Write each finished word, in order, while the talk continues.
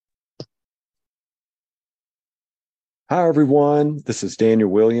Hi, everyone. This is Daniel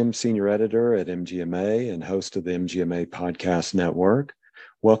Williams, Senior Editor at MGMA and host of the MGMA Podcast Network.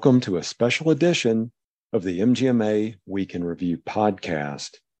 Welcome to a special edition of the MGMA Week in Review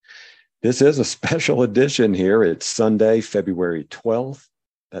podcast. This is a special edition here. It's Sunday, February 12th.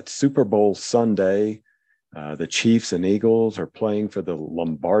 That's Super Bowl Sunday. The Chiefs and Eagles are playing for the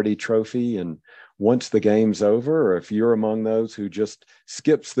Lombardi Trophy. And once the game's over, or if you're among those who just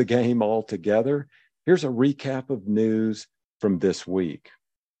skips the game altogether, here's a recap of news from this week.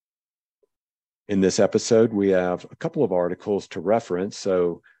 In this episode, we have a couple of articles to reference,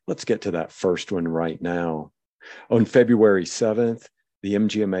 so let's get to that first one right now. On February 7th, the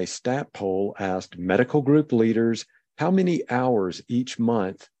MGMA Stat Poll asked medical group leaders how many hours each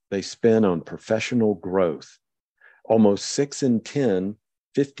month they spend on professional growth. Almost 6 in 10,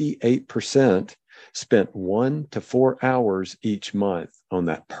 58%, spent 1 to 4 hours each month on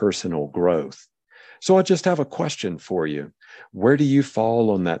that personal growth. So I just have a question for you. Where do you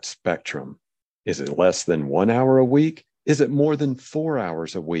fall on that spectrum? Is it less than 1 hour a week? Is it more than 4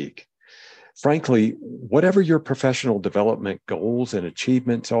 hours a week? Frankly, whatever your professional development goals and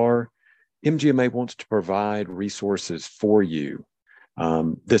achievements are, MGMA wants to provide resources for you.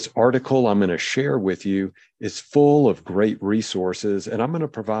 This article I'm going to share with you is full of great resources, and I'm going to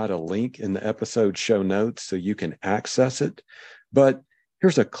provide a link in the episode show notes so you can access it. But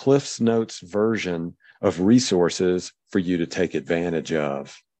here's a Cliff's Notes version of resources for you to take advantage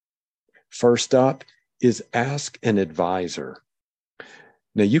of. First up is Ask an Advisor.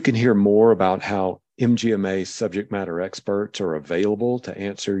 Now, you can hear more about how MGMA subject matter experts are available to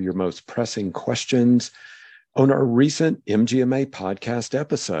answer your most pressing questions on our recent MGMA podcast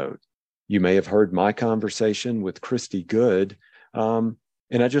episode. You may have heard my conversation with Christy Good, and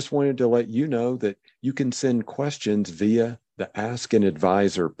I just wanted to let you know that you can send questions via the Ask an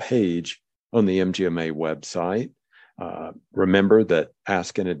Advisor page on the MGMA website. Remember that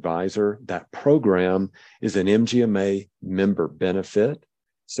Ask an Advisor, that program is an MGMA member benefit.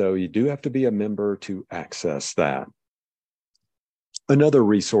 So you do have to be a member to access that. Another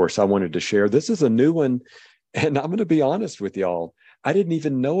resource I wanted to share, this is a new one, and I'm going to be honest with y'all. I didn't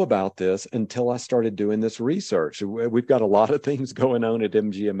even know about this until I started doing this research. We've got a lot of things going on at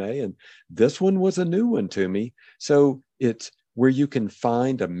MGMA, and this one was a new one to me. So it's where you can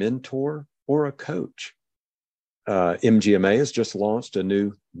find a mentor or a coach. MGMA has just launched a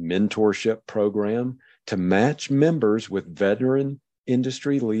new mentorship program to match members with veteran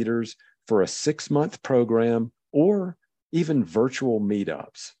industry leaders for a 6-month program or even virtual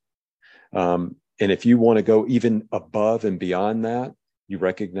meetups. And if you want to go even above and beyond that, you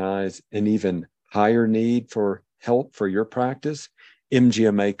recognize an even higher need for help for your practice,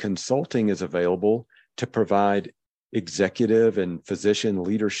 MGMA Consulting is available to provide executive and physician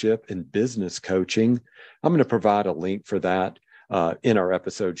leadership and business coaching. I'm going to provide a link for that in our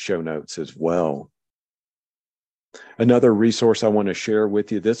episode show notes as well. Another resource I want to share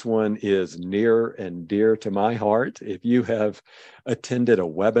with you, this one is near and dear to my heart. If you have attended a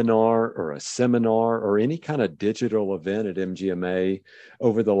webinar or a seminar or any kind of digital event at MGMA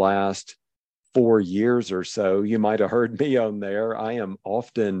over the last 4 years or so, you might have heard me on there. I am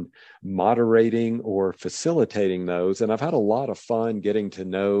often moderating or facilitating those, and I've had a lot of fun getting to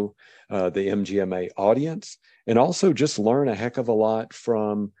know the MGMA audience and also just learn a heck of a lot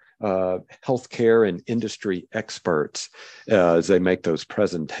from healthcare and industry experts as they make those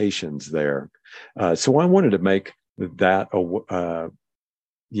presentations there. So I wanted to make that,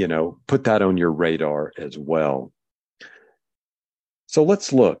 put that on your radar as well. So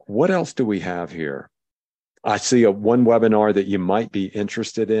let's look. What else do we have here? I see one webinar that you might be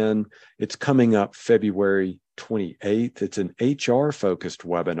interested in. It's coming up February 28th. It's an HR-focused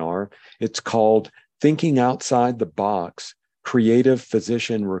webinar. It's called Thinking Outside the Box, Creative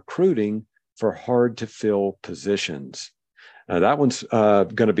Physician Recruiting for Hard-to-Fill Positions. That one's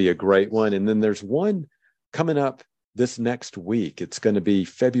going to be a great one. And then there's one coming up this next week. It's going to be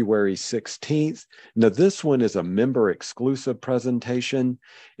February 16th. Now, this one is a member-exclusive presentation.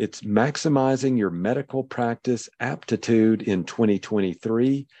 It's Maximizing Your Medical Practice Aptitude in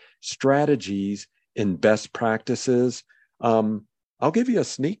 2023, Strategies and Best Practices. I'll give you a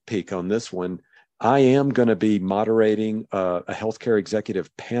sneak peek on this one. I am going to be moderating a healthcare executive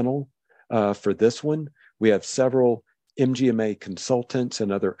panel for this one. We have several MGMA consultants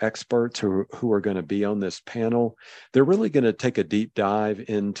and other experts who are going to be on this panel. They're really going to take a deep dive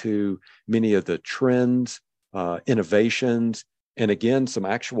into many of the trends, innovations, and again, some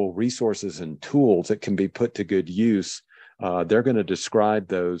actual resources and tools that can be put to good use. They're going to describe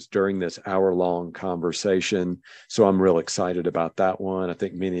those during this hour-long conversation. So I'm real excited about that one. I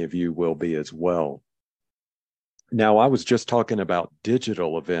think many of you will be as well. Now, I was just talking about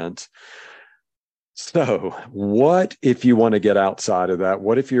digital events. So, what if you want to get outside of that?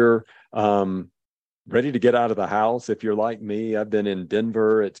 What if you're ready to get out of the house? If you're like me, I've been in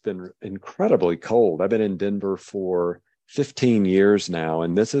Denver. It's been incredibly cold. I've been in Denver for 15 years now,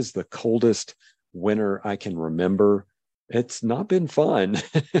 and this is the coldest winter I can remember. It's not been fun.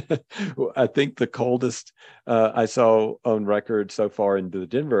 I think the coldest I saw on record so far in the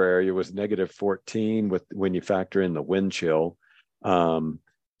Denver area was -14 with when you factor in the wind chill. Um,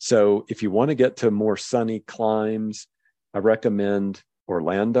 so if you want to get to more sunny climes, I recommend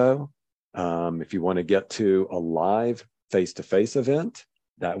Orlando. If you want to get to a live face-to-face event,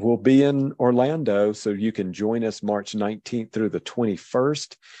 that will be in Orlando. So you can join us March 19th through the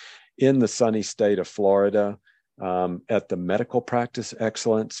 21st in the sunny state of Florida at the Medical Practice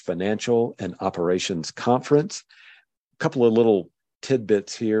Excellence Financial and Operations Conference. A couple of little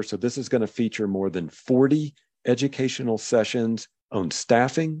tidbits here. So this is going to feature more than 40 educational sessions on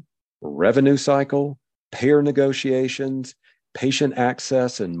staffing, revenue cycle, payer negotiations, patient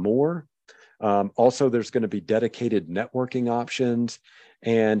access, and more. Also, there's going to be dedicated networking options,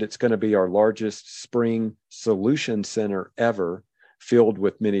 and it's going to be our largest spring solution center ever, filled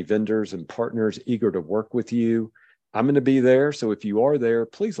with many vendors and partners eager to work with you. I'm going to be there, so if you are there,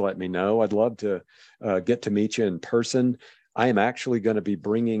 please let me know. I'd love to get to meet you in person. I am actually going to be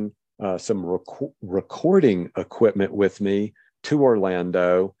bringing some recording equipment with me to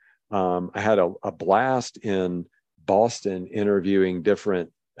Orlando. I had a blast in Boston interviewing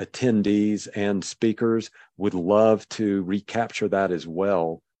different attendees and speakers. Would love to recapture that as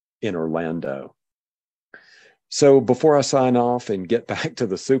well in Orlando. So before I sign off and get back to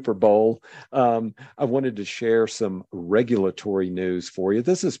the Super Bowl, I wanted to share some regulatory news for you.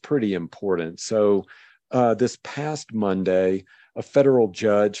 This is pretty important. So this past Monday, a federal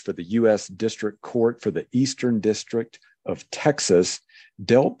judge for the U.S. District Court for the Eastern District of Texas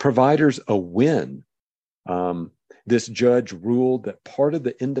dealt providers a win. This judge ruled that part of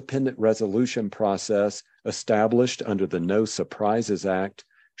the independent resolution process established under the No Surprises Act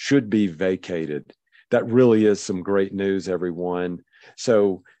should be vacated. That really is some great news, everyone.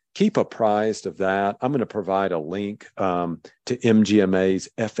 So keep apprised of that. I'm going to provide a link to MGMA's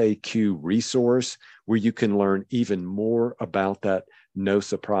FAQ resource where you can learn even more about that No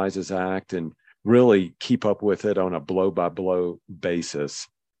Surprises Act and really keep up with it on a blow-by-blow basis.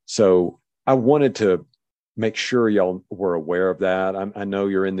 So I wanted to make sure y'all were aware of that. I know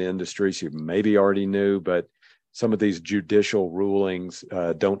you're in the industry, so you maybe already knew, but some of these judicial rulings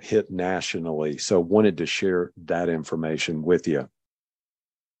don't hit nationally. So wanted to share that information with you.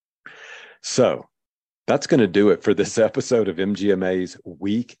 So that's going to do it for this episode of MGMA's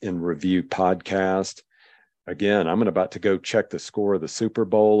Week in Review podcast. Again, I'm about to go check the score of the Super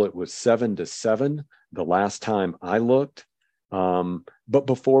Bowl. It was 7-7 the last time I looked. But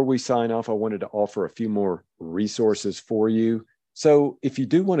before we sign off, I wanted to offer a few more resources for you. So if you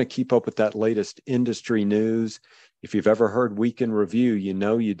do want to keep up with that latest industry news, if you've ever heard Week in Review, you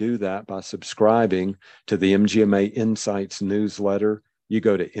know you do that by subscribing to the MGMA Insights newsletter. You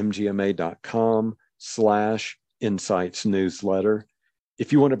go to mgma.com/insights newsletter.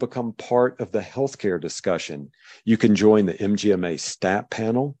 If you want to become part of the healthcare discussion, you can join the MGMA STAT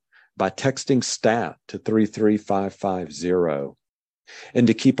panel by texting STAT to 33550. And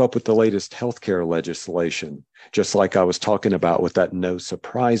to keep up with the latest healthcare legislation, just like I was talking about with that No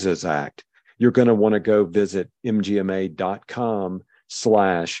Surprises Act, you're going to want to go visit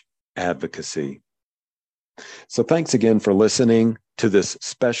mgma.com/advocacy. So thanks again for listening to this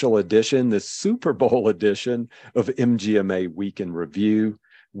special edition, this Super Bowl edition of MGMA Week in Review.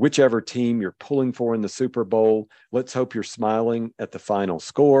 Whichever team you're pulling for in the Super Bowl, let's hope you're smiling at the final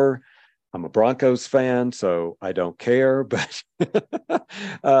score. I'm a Broncos fan, so I don't care, but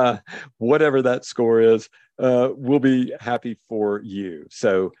whatever that score is, we'll be happy for you.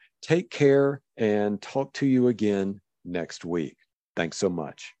 So take care and talk to you again next week. Thanks so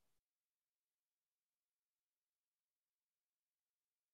much.